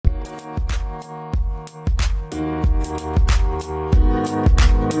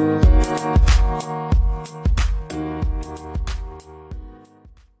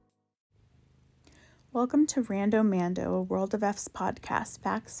Welcome to Rando Mando, a World of F's podcast.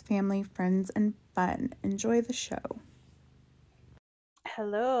 Facts, family, friends, and fun. Enjoy the show.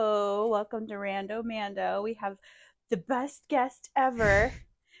 Hello, welcome to Rando Mando. We have the best guest ever.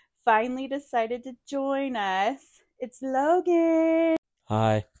 Finally decided to join us. It's Logan.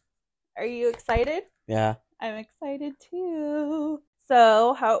 Hi. Are you excited? Yeah. I'm excited too.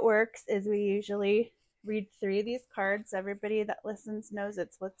 So how it works is we usually read 3 of these cards. Everybody that listens knows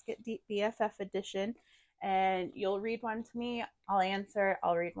it's Let's Get Deep BFF edition. And you'll read one to me, I'll answer.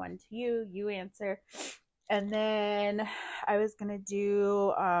 I'll read one to you, you answer. And then I was going to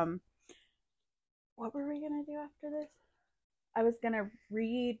do, what were we going to do after this? I was going to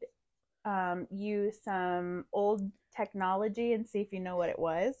read you some old technology and see if you know what it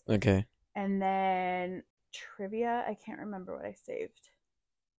was. Okay. And then trivia. I can't remember what I saved.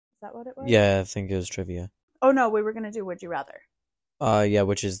 Is that what it was? Yeah, I think it was trivia. Oh, no, we were going to do Would You Rather. Yeah,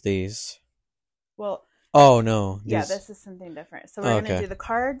 which is these? Well, oh, no. Yeah, this is something different. So we're going to do the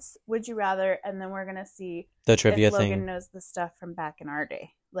cards, Would You Rather, and then we're going to see the trivia if Logan thing. knows the stuff from back in our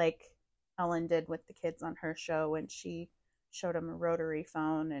day. Like Ellen did with the kids on her show when she showed them a rotary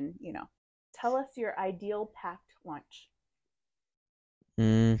phone and, you know. Tell us your ideal packed lunch.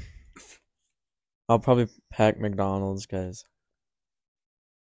 I'll probably pack McDonald's, guys.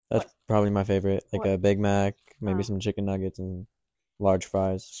 That's probably my favorite. Like a Big Mac, maybe some chicken nuggets and large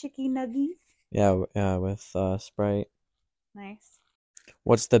fries. Chicken nuggets? Yeah, with Sprite. Nice.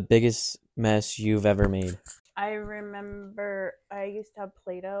 What's the biggest mess you've ever made? I remember I used to have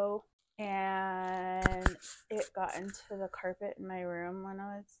Play-Doh and it got into the carpet in my room when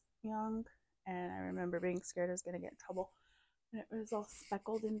I was young. And I remember being scared I was going to get in trouble. And it was all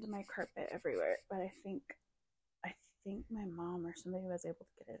speckled into my carpet everywhere. But I think my mom or somebody was able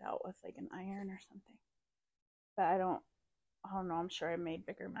to get it out with like an iron or something. But I don't know. I'm sure I made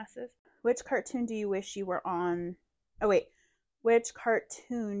bigger messes. Which cartoon do you wish you were on? Oh, wait. Which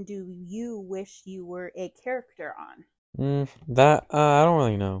cartoon do you wish you were a character on? I don't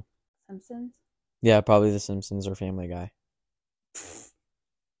really know. Simpsons? Yeah, probably The Simpsons or Family Guy.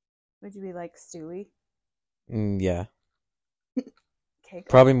 Would you be like Stewie? Yeah. Okay,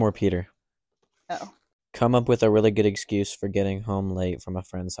 probably more Peter. Oh. Come up with a really good excuse for getting home late from a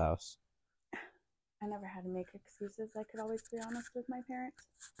friend's house. I never had to make excuses. I could always be honest with my parents.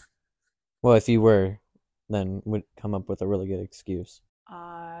 Well, if you were, then would come up with a really good excuse.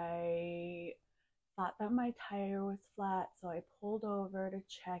 I thought that my tire was flat, so I pulled over to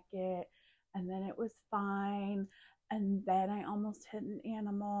check it, and then it was fine. And then I almost hit an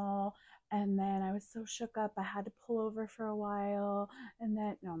animal, and then I was so shook up I had to pull over for a while, and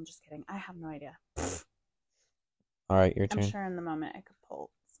then no, I'm just kidding. I have no idea. All right, your turn. I'm sure in the moment I could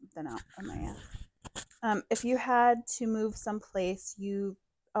pull something out of my ass. If you had to move someplace,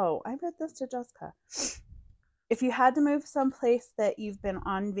 I read this to Jessica. If you had to move someplace that you've been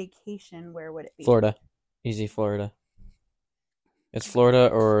on vacation, where would it be? Florida. Easy, Florida. It's Florida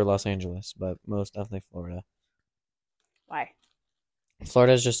or Los Angeles, but most definitely Florida. Why?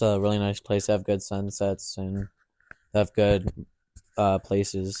 Florida is just a really nice place. They have good sunsets and they have good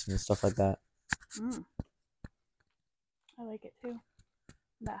places and stuff like that. I like it too.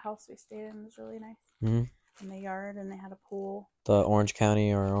 That house we stayed in was really nice. Mm-hmm. In the yard, and they had a pool. The Orange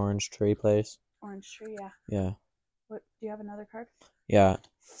County or Orange Tree place. Orange Tree, yeah. Yeah. What? Do you have another card? Yeah.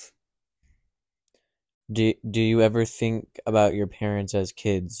 Do you ever think about your parents as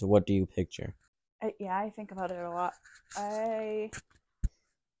kids? What do you picture? I think about it a lot. I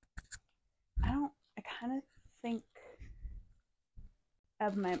kind of think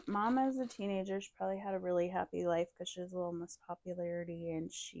of my mom as a teenager. She probably had a really happy life because she has a little Miss Popularity,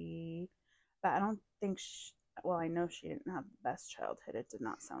 but I don't think I know she didn't have the best childhood. It did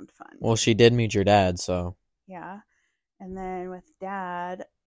not sound fun. Well, she did meet your dad, so. Yeah. And then with Dad,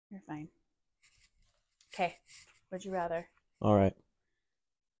 you're fine. Okay. Would you rather? All right.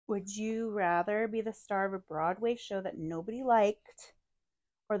 Would you rather be the star of a Broadway show that nobody liked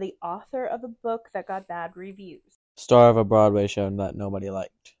or the author of a book that got bad reviews? Star of a Broadway show that nobody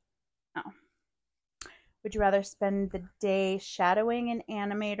liked. Oh. Would you rather spend the day shadowing an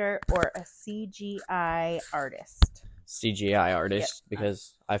animator or a CGI artist? CGI artist, Yep.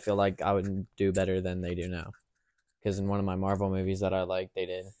 Because I feel like I would do better than they do now. Because in one of my Marvel movies that I like, they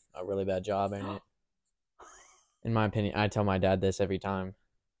did a really bad job in it. In my opinion, I tell my dad this every time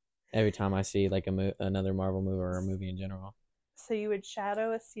I see like another Marvel movie or a movie in general. So you would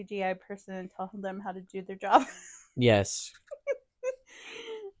shadow a CGI person and tell them how to do their job? Yes.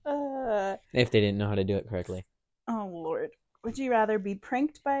 If they didn't know how to do it correctly. Oh, Lord. Would you rather be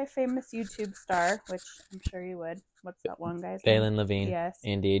pranked by a famous YouTube star, which I'm sure you would? What's that one guy's name? Balin Levine. Yes.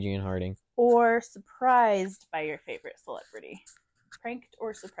 And Adrian Harding. Or surprised by your favorite celebrity? Pranked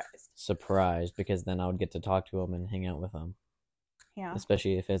or surprised? Surprised, because then I would get to talk to him and hang out with him. Yeah.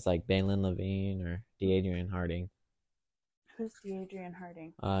 Especially if it's like Balin Levine or Adrian Harding. Who's the Adrian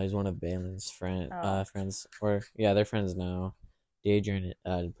Harding? He's one of Balin's friends. Or yeah, they're friends now. Adrian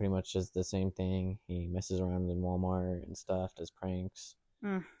pretty much does the same thing. He messes around in Walmart and stuff, does pranks,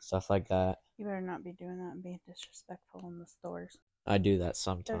 stuff like that. You better not be doing that and being disrespectful in the stores. I do that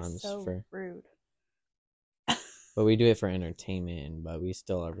sometimes. They're so rude. But we do it for entertainment, but we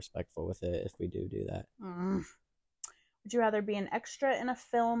still are respectful with it if we do that. Would you rather be an extra in a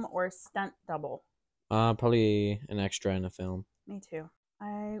film or a stunt double? Probably an extra in a film. Me too.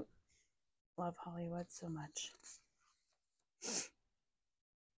 I love Hollywood so much.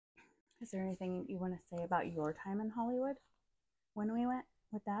 Is there anything you want to say about your time in Hollywood when we went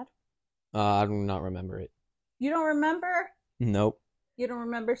with Dad? I do not remember it. You don't remember? Nope. You don't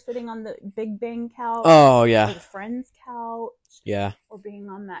remember sitting on the Big Bang couch? Oh, yeah. Or the Friends couch? Yeah. Or being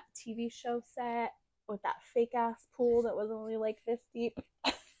on that TV show set with that fake-ass pool that was only like this deep?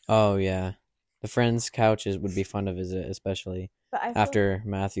 Oh, yeah. The Friends couches would be fun to visit, especially after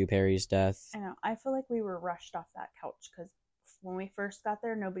Matthew Perry's death. I know. I feel like we were rushed off that couch because when we first got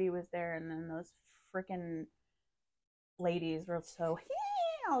there, nobody was there, and then those freaking ladies were so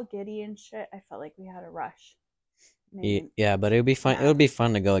all giddy and shit. I felt like we had a rush. Maybe. Yeah, but it would be fun. Yeah. It would be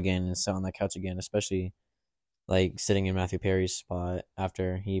fun to go again and sit on that couch again, especially like sitting in Matthew Perry's spot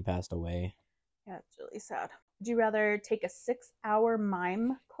after he passed away. Yeah, it's really sad. Would you rather take a 6-hour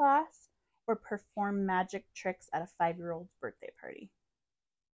mime class or perform magic tricks at a 5-year-old's birthday party?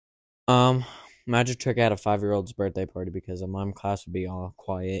 Magic trick at a 5-year-old's birthday party, because a mime class would be all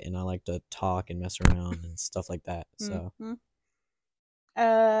quiet and I like to talk and mess around and stuff like that. So,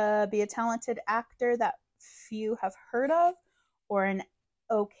 be a talented actor that few have heard of, or an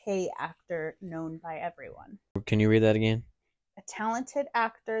okay actor known by everyone? Can you read that again? A talented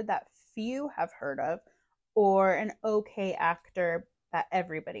actor that few have heard of, or an okay actor that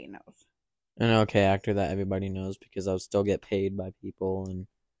everybody knows? An okay actor that everybody knows, because I'll still get paid by people and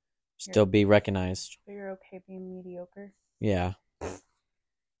still be recognized. So you're okay being mediocre? Yeah.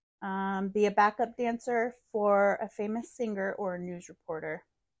 Be a backup dancer for a famous singer or a news reporter?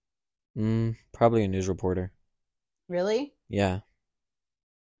 Probably a news reporter. Really? Yeah.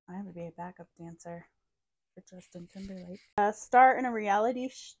 I would be a backup dancer for Justin Timberlake. Star in a reality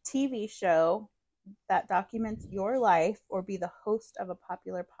TV show that documents your life, or be the host of a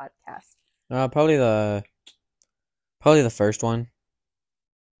popular podcast? Probably the first one,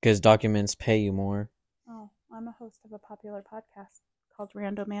 because documents pay you more. Oh, I'm a host of a popular podcast called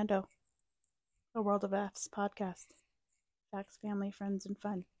Rando Mando, a World of F's podcast. Facts, family, friends, and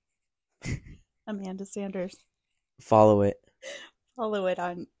fun. Amanda Sanders. Follow it. Follow it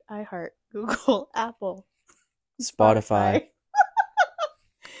on iHeart, Google, Apple, Spotify.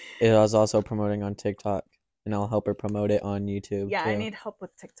 It was also promoting on TikTok, and I'll help her promote it on YouTube. Yeah, too. I need help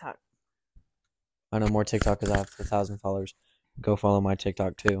with TikTok. I know more TikTok because I have 1,000 followers. Go follow my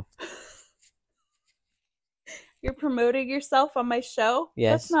TikTok too. You're promoting yourself on my show?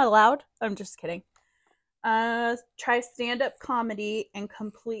 Yes. That's not allowed. I'm just kidding. Try stand-up comedy and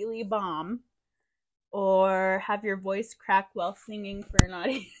completely bomb, or have your voice crack while singing for an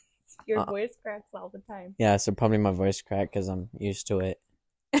audience. Your voice cracks all the time. Yeah, so probably my voice crack because I'm used to it.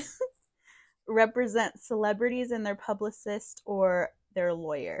 Represent celebrities and their publicist or their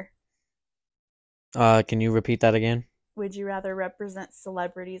lawyer? Can you repeat that again? Would you rather represent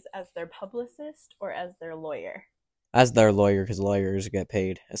celebrities as their publicist or as their lawyer? As their lawyer, because lawyers get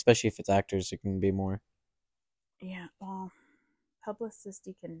paid. Especially if it's actors, it can be more. Yeah, well, publicist,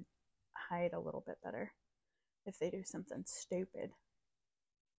 you can hide a little bit better if they do something stupid.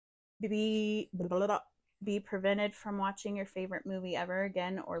 Be prevented from watching your favorite movie ever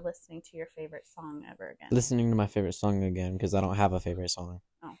again, or listening to your favorite song ever again? Listening to my favorite song again, because I don't have a favorite song.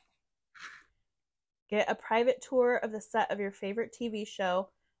 Oh. Get a private tour of the set of your favorite TV show,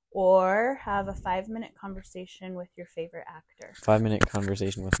 or have a 5-minute conversation with your favorite actor? 5-minute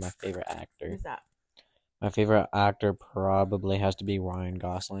conversation with my favorite actor. Who's that? My favorite actor probably has to be Ryan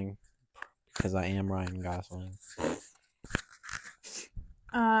Gosling, because I am Ryan Gosling.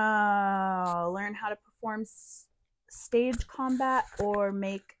 Learn how to perform stage combat or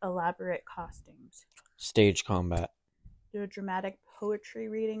make elaborate costumes? Stage combat. Do a dramatic poetry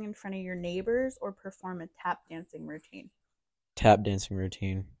reading in front of your neighbors, or perform a tap dancing routine? Tap dancing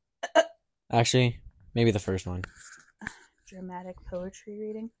routine. Actually, maybe the first one. Dramatic poetry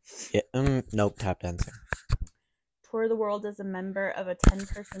reading? Yeah. Nope, tap dancing. Tour the world as a member of a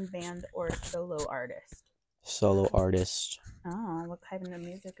 10-person band or solo artist. Solo artist. Oh, what kind of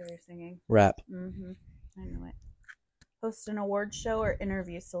music are you singing? Rap. Mm-hmm. I know it. Host an award show or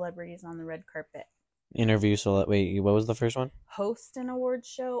interview celebrities on the red carpet. Interview. So wait, what was the first one? Host an award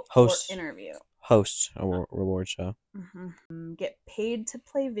show Host. or interview. Host a reward show. Mm-hmm. Get paid to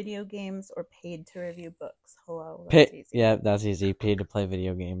play video games or paid to review books. Hello, that's easy. Yeah, that's easy. Paid to play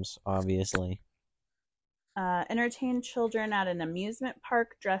video games, obviously. Entertain children at an amusement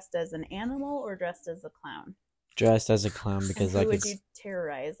park dressed as an animal or dressed as a clown. Dressed as a clown because and who would you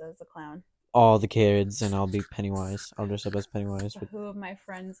terrorize as a clown? All the kids, and I'll be Pennywise. I'll dress up as Pennywise. So who of my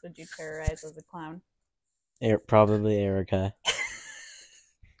friends would you terrorize as a clown? Probably Erica.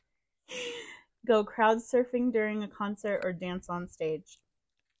 Go crowd surfing during a concert or dance on stage.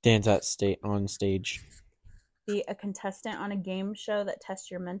 Dance on stage. Be a contestant on a game show that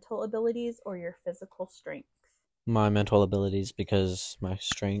tests your mental abilities or your physical strength. My mental abilities, because my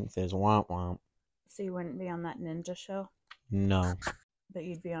strength is womp womp. So you wouldn't be on that ninja show? No. But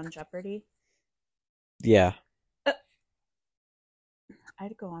you'd be on Jeopardy? Yeah.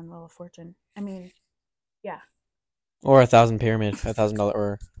 I'd go on Wheel of Fortune. I mean, yeah. Or $1,000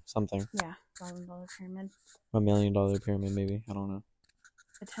 or something. Yeah, $1,000 pyramid. $1 million pyramid, maybe. I don't know.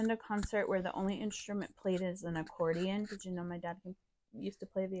 Attend a concert where the only instrument played is an accordion. Did you know my dad used to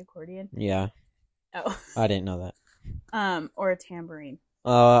play the accordion? Yeah. Oh. I didn't know that. Or a tambourine.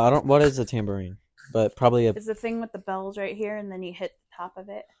 What is a tambourine? But probably It's the thing with the bells right here, and then you hit the top of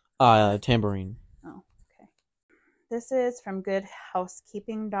it. Tambourine. Oh, okay. This is from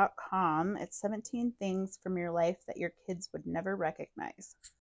goodhousekeeping.com. It's 17 things from your life that your kids would never recognize.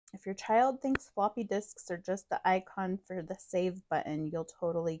 If your child thinks floppy disks are just the icon for the save button, you'll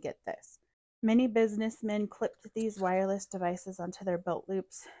totally get this. Many businessmen clipped these wireless devices onto their belt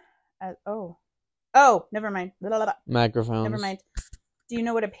loops. Never mind. Blah, blah, blah. Microphones. Never mind. Do you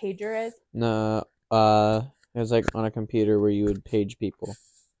know what a pager is? No. It was like on a computer where you would page people.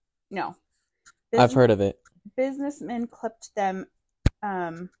 No. I've heard of it. Businessmen clipped them,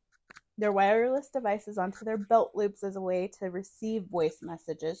 their wireless devices onto their belt loops as a way to receive voice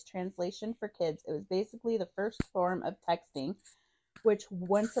messages. Translation for kids. It was basically the first form of texting, which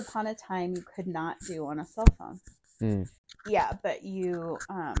once upon a time you could not do on a cell phone. Yeah, but you,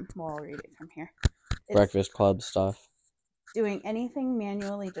 I'll read it from here. Breakfast Club stuff. Doing anything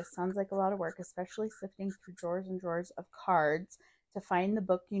manually just sounds like a lot of work, especially sifting through drawers and drawers of cards to find the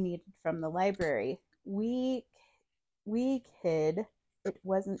book you needed from the library. We kid, it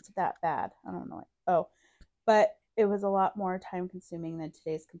wasn't that bad. I don't know. But it was a lot more time consuming than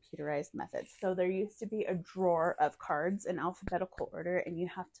today's computerized methods. So there used to be a drawer of cards in alphabetical order, and you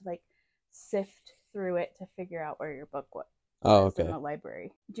have to like sift through it to figure out where your book was in the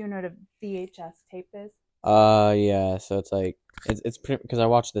library. Do you know what a VHS tape is? Yeah. So it's like it's pretty, because I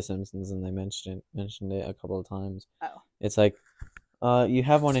watched The Simpsons and they mentioned it a couple of times. Oh. It's like, you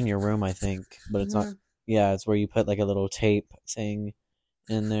have one in your room, I think, but it's not. Yeah, it's where you put like a little tape thing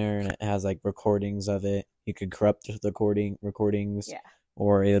in there, and it has like recordings of it. You could corrupt the recordings. Yeah.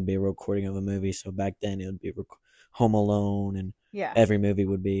 Or it would be a recording of a movie. So back then it would be Home Alone, and every movie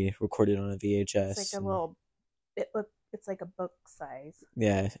would be recorded on a VHS. It's like it's like a book size.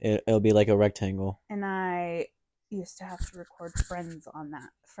 Yeah, it'll be like a rectangle. And I used to have to record Friends on that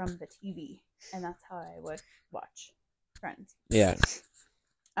from the TV, and that's how I would watch Friends. Yeah.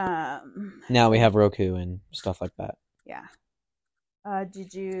 Now we have Roku and stuff like that. Yeah.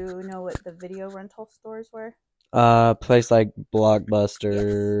 Did you know what the video rental stores were? Place like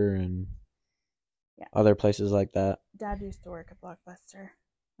Blockbuster and other places like that. Dad used to work at Blockbuster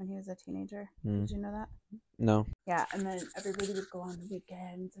when he was a teenager. Did you know that? No. Yeah, and then everybody would go on the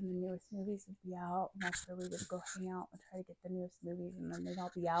weekends, and the newest movies would be out, and that's where we would go hang out and try to get the newest movies, and then they'd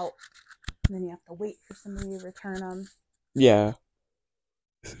all be out, and then you have to wait for somebody to return them. Yeah.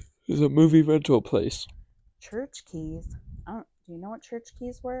 There's a movie rental place. Church keys. Do you know what church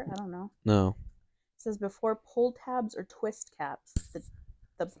keys were? I don't know. No. It says before pull tabs or twist caps,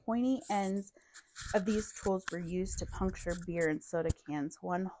 the pointy ends of these tools were used to puncture beer and soda cans.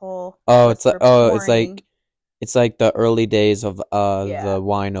 One hole. It's like the early days of the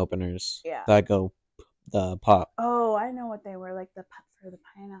wine openers. Yeah. That go the pop. Oh, I know what they were, like for the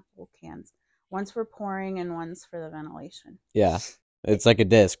pineapple cans. One's for pouring and one's for the ventilation. Yeah. It's like a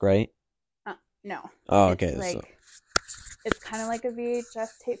disc, right? No. Oh, okay. It's kind of like a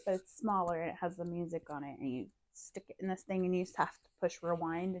VHS tape, but it's smaller and it has the music on it. And you stick it in this thing and you just have to push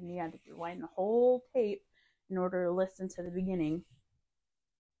rewind, and you had to rewind the whole tape in order to listen to the beginning.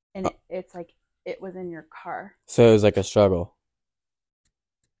 And it's like it was in your car. So it was like a struggle.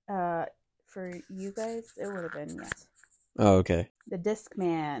 For you guys, it would have been yes. Oh, okay. The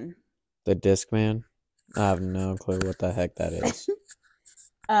Discman. The Discman? I have no clue what the heck that is.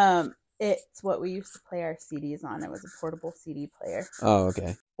 It's what we used to play our CDs on. It was a portable CD player. Oh,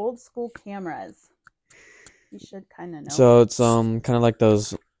 okay. Old school cameras. You should kind of know. So it's kind of like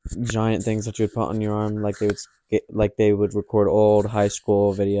those giant things that you would put on your arm, like they would record old high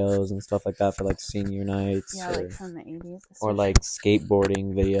school videos and stuff like that for like senior nights. Yeah, like from the 80s. Or like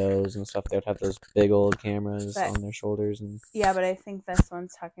skateboarding videos and stuff. They would have those big old cameras on their shoulders and. Yeah, but I think this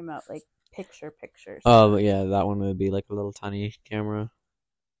one's talking about like pictures. Oh, yeah, that one would be like a little tiny camera.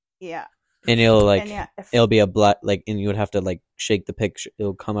 Yeah. And it'll be a black, like, and you would have to like shake the picture.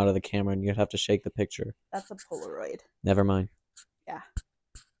 It'll come out of the camera, and you'd have to shake the picture. That's a Polaroid. Never mind. Yeah.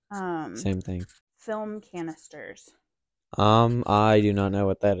 Same thing. Film canisters. I do not know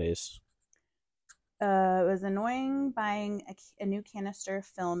what that is. It was annoying buying a new canister of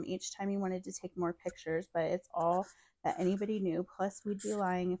film each time you wanted to take more pictures, but it's all that anybody knew. Plus, we'd be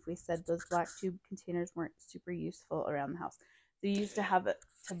lying if we said those black tube containers weren't super useful around the house. So you used to have to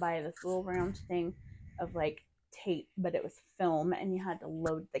buy this little round thing of like tape, but it was film, and you had to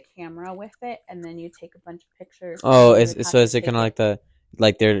load the camera with it, and then you take a bunch of pictures. Oh, is it kind of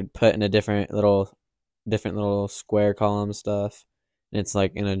like they're put in a different little square column stuff, and it's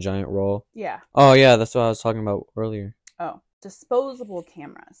like in a giant roll? Yeah. Oh yeah, that's what I was talking about earlier. Oh, disposable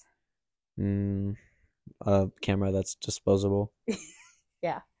cameras. A camera that's disposable.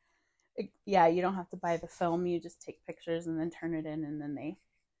 Yeah. Yeah, you don't have to buy the film. You just take pictures and then turn it in, and then they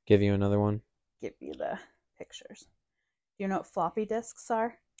give you another one. Give you the pictures. Do you know what floppy disks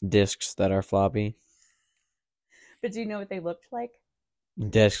are? Discs that are floppy. But do you know what they looked like?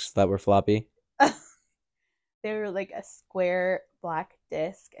 Discs that were floppy. They were like a square black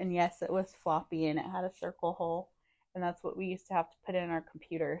disc, and yes, it was floppy, and it had a circle hole, and that's what we used to have to put in our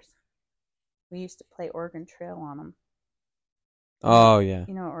computers. We used to play Oregon Trail on them. Oh yeah,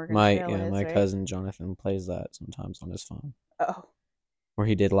 you know what Oregon Trail is, my right? cousin Jonathan plays that sometimes on his phone. Oh, or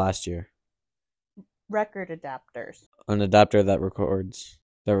he did last year. Record adapters. An adapter that records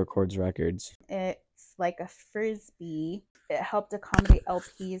records. It's like a frisbee. It helped accommodate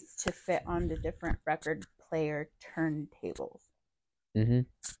LPs to fit onto different record player turntables.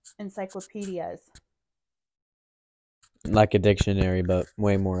 Encyclopedias. Like a dictionary, but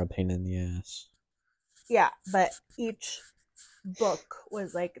way more a pain in the ass. Yeah, but each book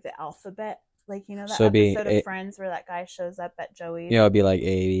was like the alphabet. Like, you know that episode of Friends where that guy shows up at Joey's? Yeah, it'd be like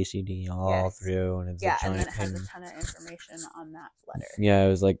A, B, C, D all through. And it's and then it has a ton of information on that letter. Yeah, it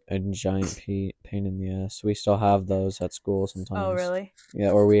was like a giant pain in the ass. We still have those at school sometimes. Oh, really?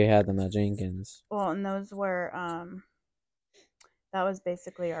 Yeah, or we had them at Jenkins. Well, and those were, that was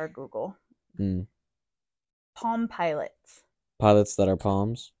basically our Google. Palm pilots. Pilots that are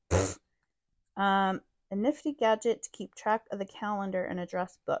palms? A nifty gadget to keep track of the calendar and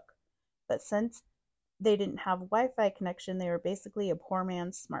address book. But since they didn't have Wi-Fi connection, they were basically a poor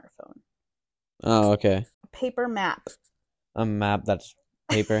man's smartphone. Oh, okay. A paper map. A map that's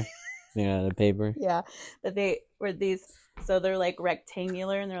paper? Yeah, the paper. Yeah, but they were these, so they're like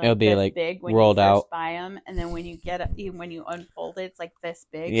rectangular, and they're like it'll be this like big when rolled you first out. buy them, and then when you unfold it, it's like this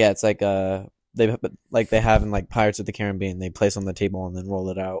big. Yeah, it's like they have in like Pirates of the Caribbean. They place on the table and then roll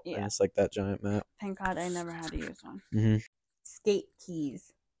it out. Yeah, and it's like that giant map. Thank God I never had to use one. Skate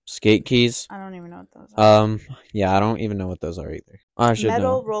keys. Skate keys? I don't even know what those are. Yeah, I don't even know what those are either. I should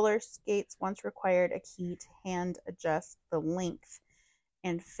Metal know. roller skates once required a key to hand adjust the length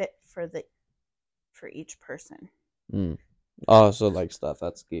and fit for each person. Oh, so like stuff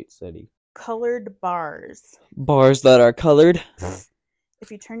at Skate City. Colored bars. Bars that are colored? If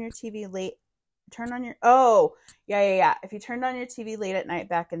you turn your TV late, If you turned on your TV late at night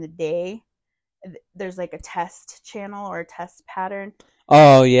back in the day, there's like a test channel or a test pattern.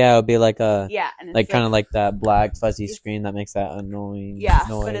 Oh yeah, it'll be like and it's like kind of like that black fuzzy screen that makes that annoying noise.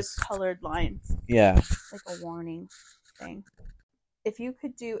 But it's colored lines. Yeah, like a warning thing. If you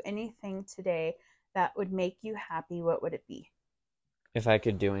could do anything today that would make you happy, what would it be? If I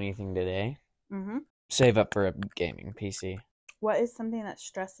could do anything today, save up for a gaming PC. What is something that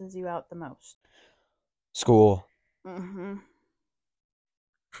stresses you out the most? School.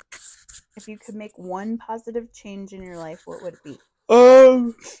 If you could make one positive change in your life, what would it be?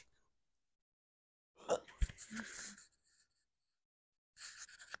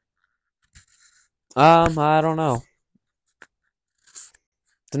 I don't know.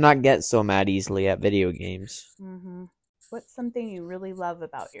 To not get so mad easily at video games. What's something you really love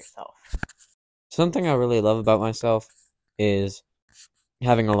about yourself? Something I really love about myself is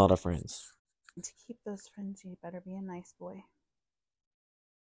having a lot of friends. And to keep those friends, you better be a nice boy.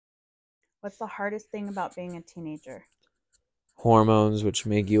 What's the hardest thing about being a teenager? Hormones, which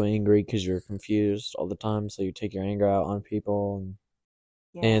make you angry because you're confused all the time, so you take your anger out on people,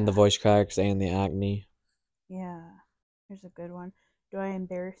 and the voice cracks and the acne. Yeah. Here's a good one. Do I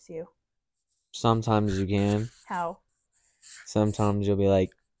embarrass you? Sometimes you can. How? Sometimes you'll be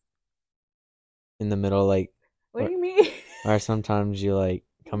like in the middle, like. What do you mean? Or sometimes you like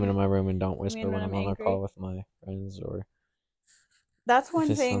come into my room and don't whisper when I'm on a angry? call with my friends, or that's one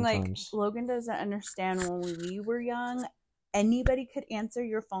thing. sometimes. Like Logan doesn't understand. When we were young, anybody could answer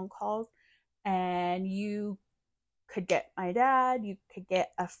your phone calls, and you could get my dad. You could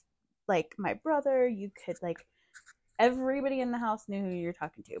get my brother. You could everybody in the house knew who you're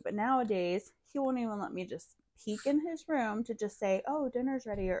talking to. But nowadays, he won't even let me just peek in his room to just say, "Oh, dinner's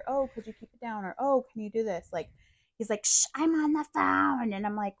ready," or "Oh, could you keep it down," or "Oh, can you do this?" Like, he's like, "Shh, I'm on the phone," and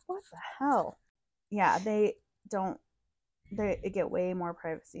I'm like, "What the hell?" Yeah, they get way more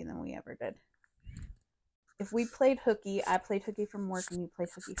privacy than we ever did. If we played hooky, I played hooky from work and you played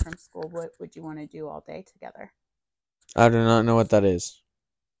hooky from school, what would you want to do all day together? I do not know what that is.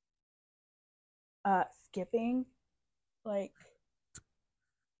 Skipping. Like,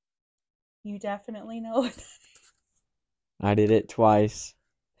 you definitely know what that is. I did it twice.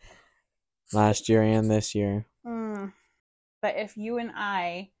 Last year and this year. But if you and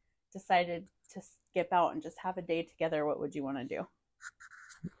I decided to skip out and just have a day together, what would you want to do?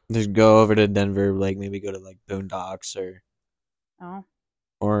 Just go over to Denver, like maybe go to like Boondocks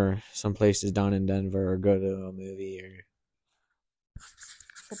or some places down in Denver, or go to a movie,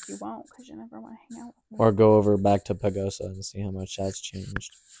 Except you won't, because you never want to hang out with me. Or go over back to Pagosa and see how much that's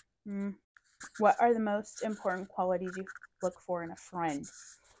changed. What are the most important qualities you look for in a friend?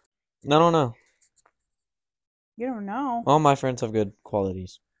 I don't know. You don't know? All my friends have good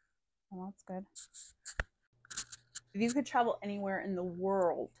qualities. Well, that's good. If you could travel anywhere in the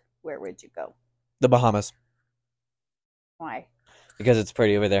world, where would you go? The Bahamas. Why? Because it's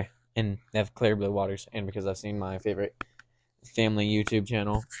pretty over there, and they have clear blue waters, and because I've seen my favorite family YouTube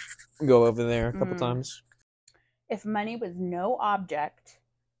channel go over there a couple times. If money was no object,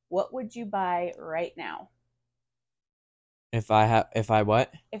 what would you buy right now? If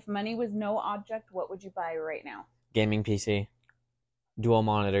what? If money was no object, what would you buy right now? Gaming PC, dual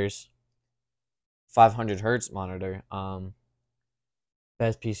monitors, 500 hertz monitor,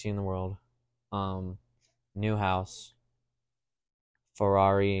 best PC in the world, new house,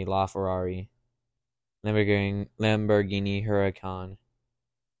 LaFerrari, Lamborghini Huracan.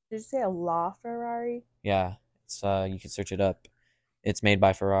 Did you say a LaFerrari? Yeah, it's you can search it up. It's made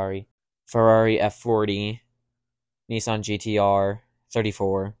by Ferrari. Ferrari F40, Nissan GTR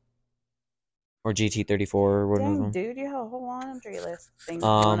 34, or GT34, or one of them. Dude, you have a whole laundry list of things you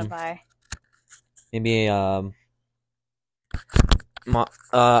want to buy. Maybe I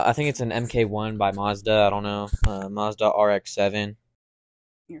think it's an MK1 by Mazda. I don't know. Mazda RX-7.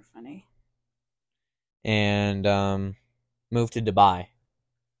 You're funny. And move to Dubai.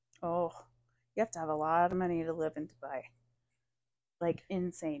 Oh, you have to have a lot of money to live in Dubai. Like,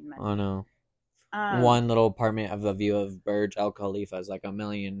 insane money. I know. One little apartment of the view of Burj Al Khalifa is like $1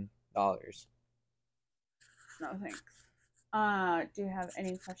 million. No thanks. Do you have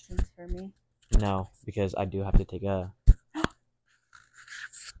any questions for me? No, because I do have to take a...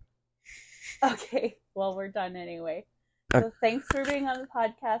 Okay, well, we're done anyway. So thanks for being on the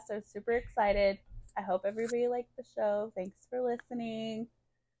podcast. I was super excited. I hope everybody liked the show. Thanks for listening.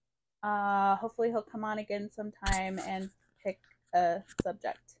 Hopefully he'll come on again sometime and pick a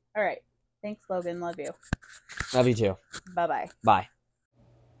subject. All right. Thanks, Logan. Love you. Love you too. Bye-bye. Bye.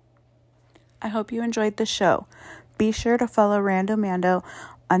 I hope you enjoyed the show. Be sure to follow Randomando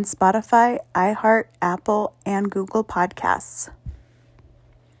on Spotify, iHeart, Apple, and Google Podcasts.